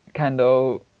 kind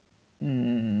of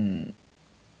mm,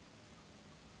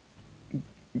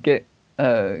 get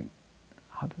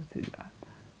how to say that.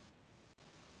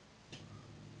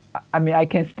 I mean, I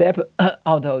can step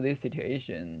out of this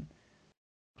situation,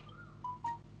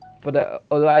 but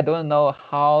although I don't know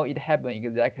how it happened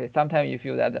exactly, sometimes you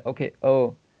feel that okay,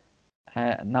 oh,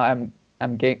 now I'm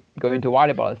going to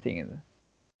worry about things.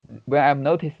 When I've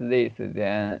noticed this,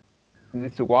 then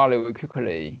this worry will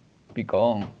quickly be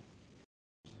gone.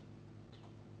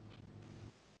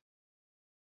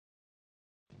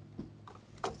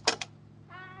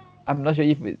 I'm not sure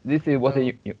if this is what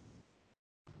if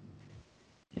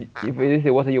this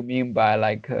is what you mean by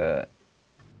like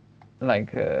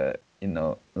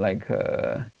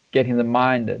getting the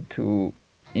mind to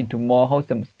into more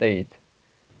wholesome state.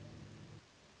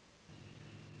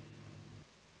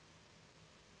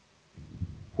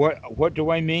 What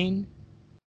do I mean?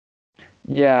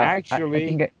 Yeah, I Actually,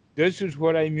 think this is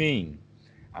what I mean.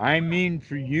 I mean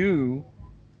for you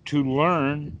to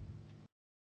learn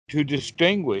to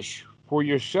distinguish for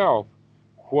yourself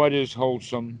what is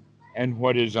wholesome and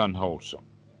what is unwholesome.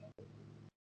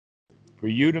 For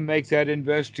you to make that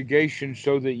investigation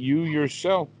so that you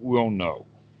yourself will know.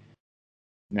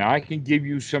 Now, I can give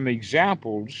you some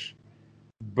examples,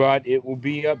 but it will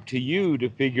be up to you to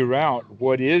figure out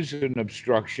what is an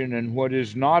obstruction and what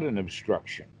is not an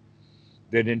obstruction.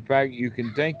 That, in fact, you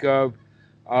can think of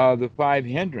the five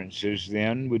hindrances,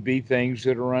 then, would be things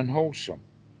that are unwholesome.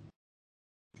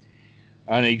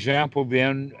 An example,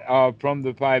 then, from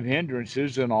the five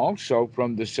hindrances and also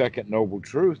from the second noble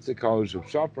truth, the cause of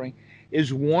suffering,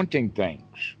 is wanting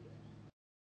things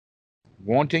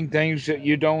that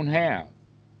you don't have.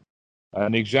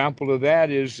 An example of that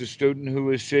is the student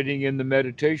who is sitting in the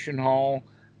meditation hall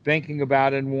thinking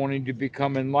about and wanting to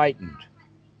become enlightened.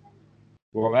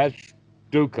 Well, that's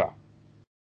dukkha.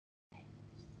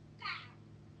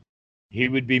 He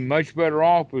would be much better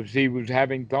off if he was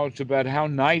having thoughts about how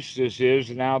nice this is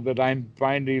now that I'm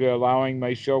finally allowing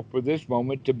myself for this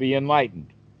moment to be enlightened.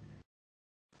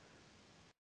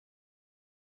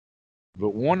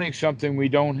 But wanting something we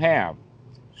don't have,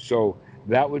 so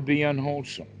that would be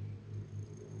unwholesome.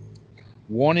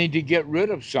 Wanting to get rid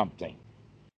of something,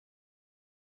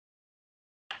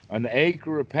 an ache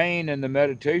or a pain in the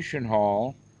meditation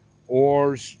hall,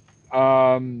 or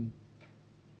um,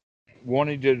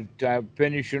 wanting to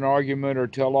finish an argument or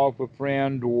tell off a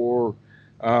friend or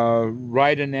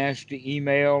write a nasty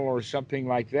email or something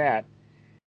like that,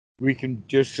 we can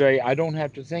just say, I don't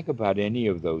have to think about any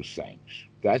of those things.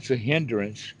 That's a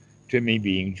hindrance to me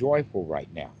being joyful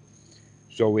right now.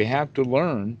 So we have to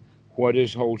learn what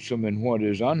is wholesome and what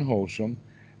is unwholesome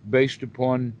based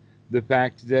upon the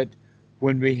fact that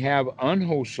when we have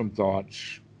unwholesome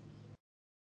thoughts,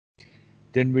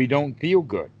 then we don't feel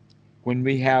good. When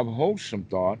we have wholesome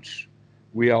thoughts,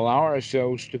 we allow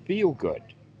ourselves to feel good.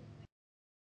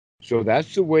 So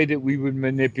that's the way that we would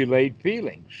manipulate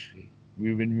feelings.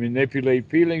 We would manipulate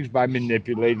feelings by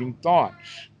manipulating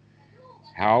thoughts.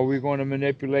 How are we going to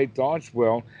manipulate thoughts?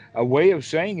 Well, a way of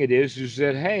saying it is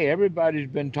that hey, everybody's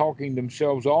been talking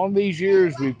themselves all these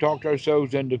years. We've talked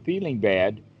ourselves into feeling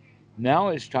bad. Now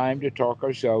it's time to talk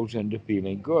ourselves into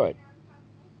feeling good.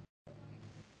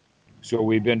 So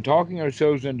we've been talking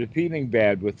ourselves into feeling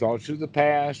bad with thoughts of the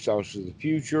past, thoughts of the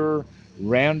future,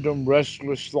 random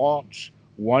restless thoughts,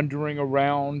 wandering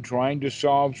around trying to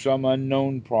solve some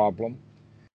unknown problem.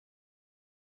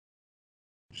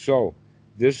 So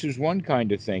this is one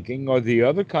kind of thinking, or the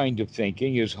other kind of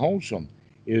thinking is wholesome,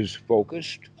 is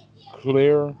focused,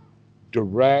 clear,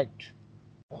 direct,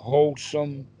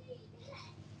 wholesome,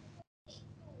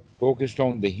 focused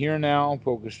on the here now,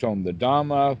 focused on the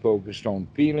Dhamma, focused on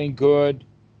feeling good.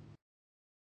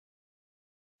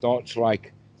 Thoughts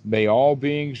like, may all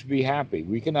beings be happy.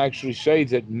 We can actually say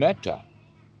that metta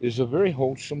is a very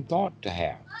wholesome thought to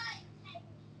have.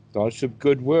 Thoughts of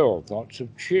goodwill, thoughts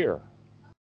of cheer.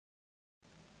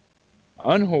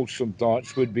 Unwholesome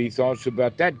thoughts would be thoughts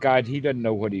about that guy, he doesn't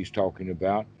know what he's talking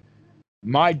about.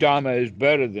 My Dhamma is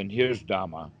better than his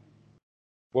Dhamma.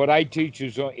 What I teach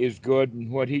is good and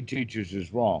what he teaches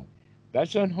is wrong.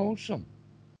 That's unwholesome.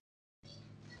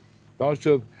 Thoughts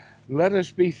of, let us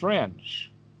be friends.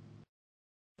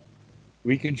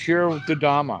 We can share with the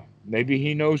Dhamma. Maybe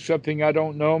he knows something I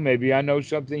don't know. Maybe I know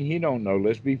something he don't know.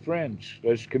 Let's be friends.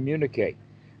 Let's communicate.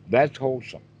 That's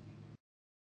wholesome.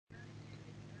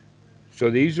 So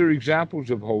these are examples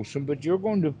of wholesome, but you're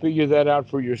going to figure that out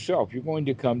for yourself. You're going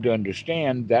to come to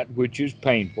understand that which is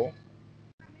painful,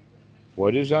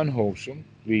 what is unwholesome,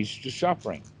 leads to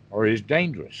suffering or is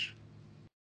dangerous.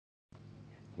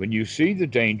 When you see the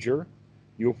danger,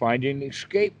 you'll find an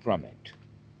escape from it.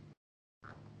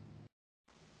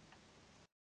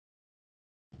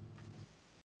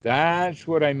 That's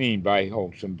what I mean by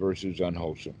wholesome versus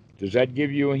unwholesome. Does that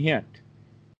give you a hint?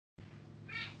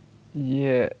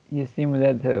 yeah, it seems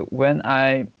that when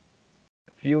I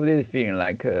feel this feeling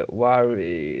like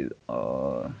worried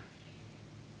or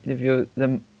if you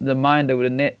the mind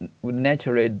would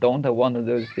naturally don't want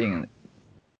those things,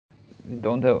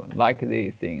 don't like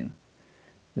these things,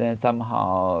 then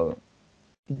somehow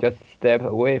just step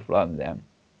away from them.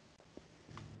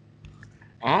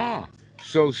 Ah,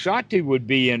 so sati would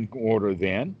be in order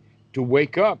then. to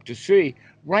wake up to see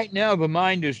right now the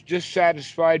mind is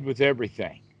dissatisfied with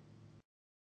everything.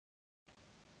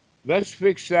 Let's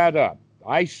fix that up.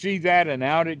 I see that and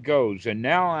out it goes. And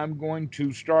now I'm going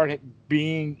to start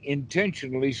being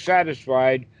intentionally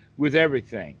satisfied with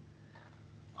everything.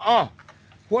 Oh,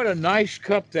 what a nice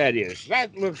cup that is.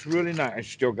 That looks really nice. It's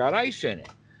still got ice in it.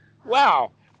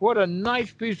 Wow, what a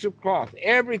nice piece of cloth.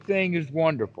 Everything is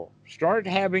wonderful. Start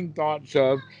having thoughts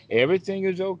of everything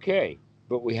is okay.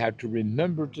 But we have to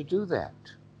remember to do that.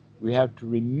 We have to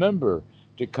remember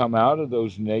to come out of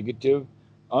those negative,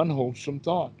 unwholesome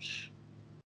thoughts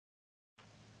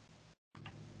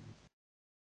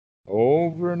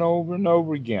over and over and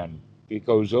over again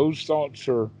because those thoughts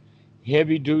are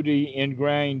heavy duty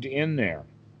ingrained in there.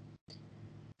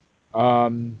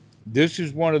 This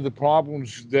is one of the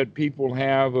problems that people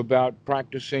have about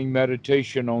practicing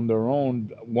meditation on their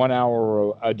own 1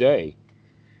 hour a day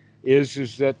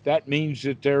is that means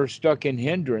that they're stuck in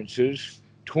hindrances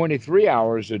 23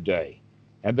 hours a day.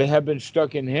 And they have been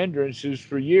stuck in hindrances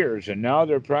for years, and now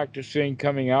they're practicing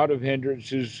coming out of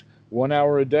hindrances 1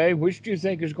 hour a day. Which do you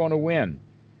think is going to win?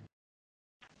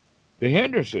 The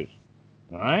hindrances,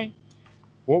 all right?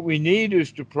 What we need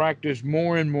is to practice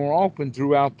more and more often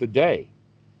throughout the day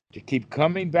to keep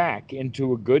coming back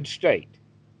into a good state,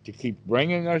 to keep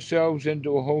bringing ourselves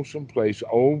into a wholesome place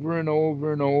over and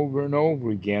over and over and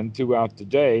over again throughout the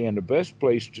day. And the best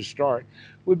place to start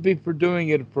would be for doing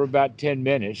it for about 10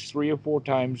 minutes, 3 or 4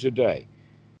 times a day,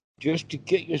 just to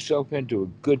get yourself into a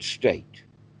good state.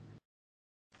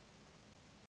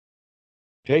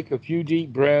 Take a few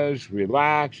deep breaths,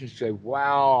 relax, and say,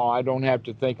 wow, I don't have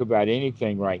to think about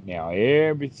anything right now.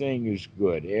 Everything is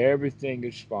good. Everything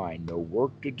is fine. No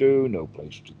work to do, no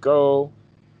place to go.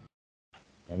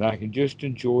 And I can just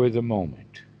enjoy the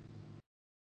moment.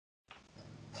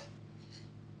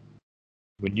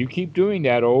 When you keep doing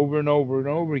that over and over and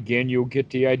over again, you'll get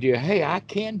the idea, hey, I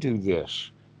can do this.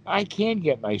 I can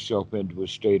get myself into a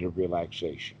state of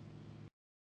relaxation.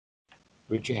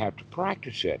 But you have to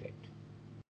practice at it.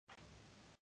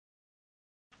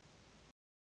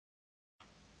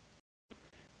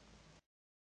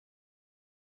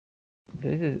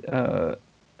 This is I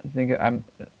think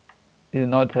it's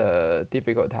not a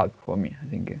difficult task for me. I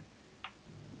think.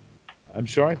 I'm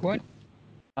sorry, what?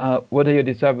 What you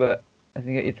describe, I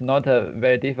think it's not a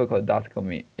very difficult task for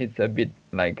me. It's a bit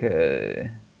like,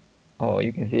 oh,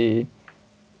 you can see.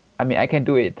 I mean, I can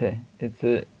do it.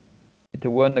 It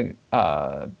won't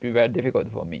be very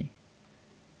difficult for me.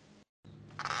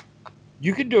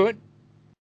 You can do it.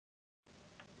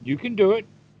 You can do it.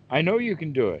 I know you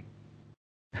can do it.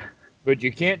 But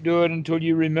you can't do it until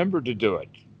you remember to do it.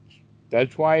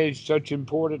 That's why it's such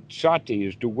important sati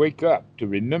is to wake up, to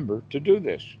remember to do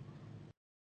this.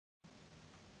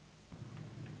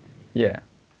 Yeah.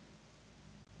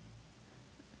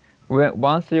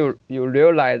 Once you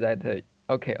realize that,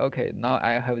 okay, now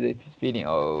I have this feeling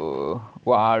of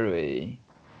worry,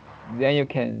 then you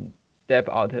can step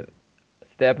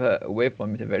away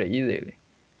from it very easily.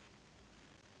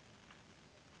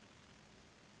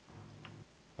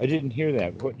 I didn't hear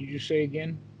that. What did you say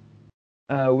again?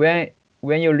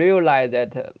 When you realize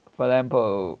that, for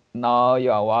example, now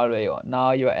you are worried or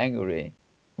now you are angry,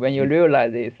 when you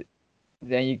realize this,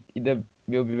 then it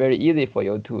will be very easy for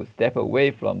you to step away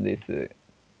from this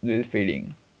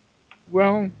feeling.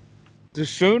 Well, the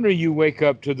sooner you wake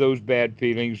up to those bad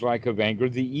feelings like of anger,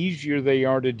 the easier they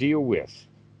are to deal with.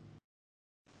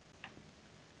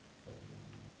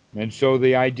 And so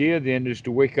the idea then is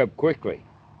to wake up quickly,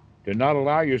 to not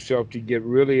allow yourself to get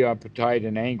really uptight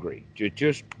and angry.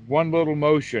 Just one little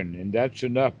motion, and that's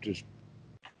enough to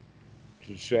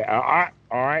say, all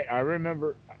right, I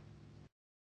remember.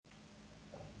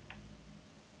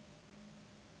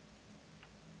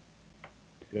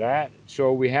 That.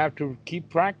 So we have to keep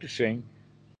practicing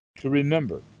to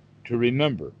remember, to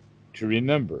remember, to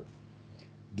remember.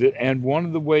 And one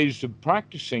of the ways of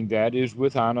practicing that is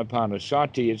with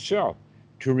anapanasati itself,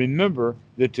 to remember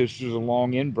that this is a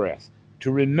long in breath,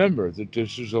 to remember that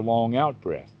this is a long out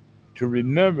breath, to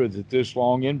remember that this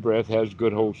long in breath has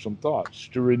good wholesome thoughts,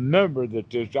 to remember that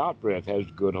this out breath has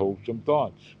good wholesome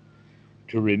thoughts,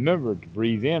 to remember to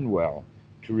breathe in well,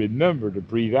 to remember to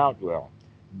breathe out well.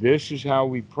 This is how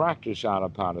we practice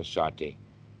anapanasati,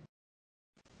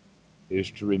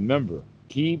 is to remember.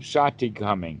 Keep sati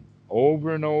coming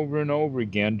over and over and over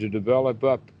again to develop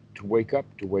up, to wake up,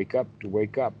 to wake up, to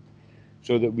wake up,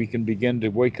 so that we can begin to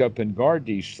wake up and guard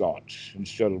these thoughts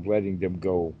instead of letting them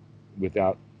go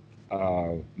without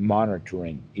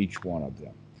monitoring each one of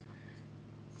them.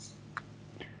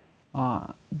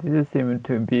 This seems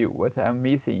to be what I'm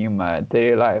missing in my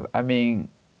daily life. I mean,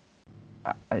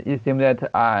 it seems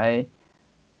that I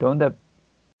don't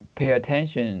pay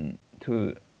attention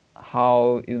to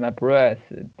how is my breath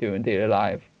during daily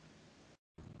life.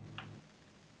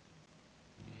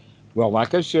 Well,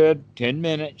 like I said, 10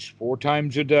 minutes, 4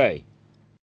 times a day.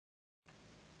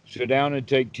 Sit down and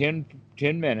take 10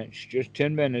 minutes. Just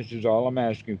 10 minutes is all I'm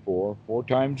asking for. 4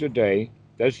 times a day.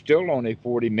 That's still only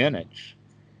 40 minutes.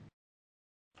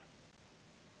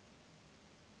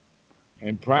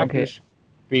 And Okay, practice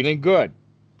feeling good.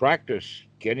 Practice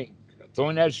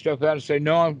throwing that stuff out and say,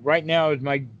 no, right now is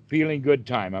my feeling good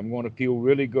time. I'm going to feel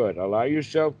really good. Allow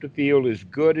yourself to feel as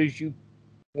good as you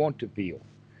want to feel.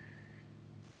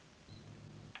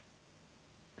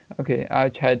 okay, I'll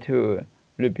try to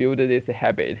rebuild this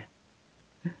habit.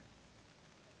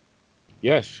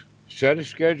 Yes, set a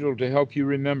schedule to help you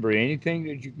remember anything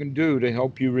that you can do to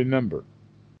help you remember.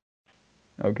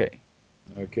 Okay,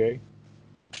 Okay?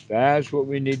 That's what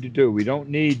we need to do. We don't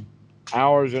need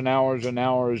hours and hours and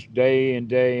hours, day in,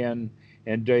 day in,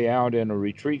 and day out in a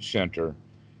retreat center.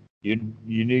 You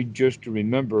need just to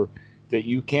remember that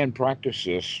you can practice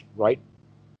this right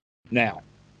now,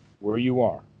 where you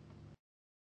are.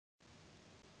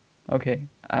 okay,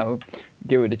 I'll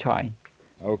give it a try.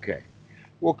 Okay.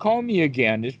 Well, call me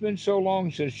again. It's been so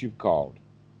long since you've called.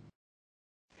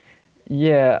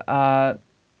 Yeah,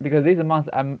 because this month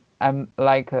I'm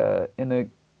like in a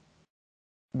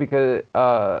because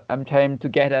I'm trying to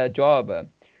get a job.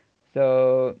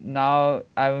 So now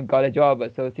I've got a job.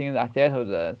 So things are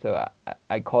settled. So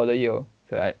I called you.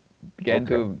 So I began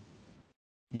Okay. to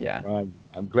yeah. Well,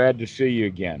 I'm glad to see you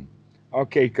again.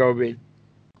 Okay, Coiby.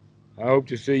 I hope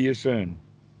to see you soon.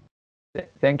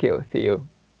 Thank you. See you.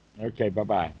 Okay, bye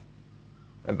bye.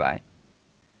 Bye bye.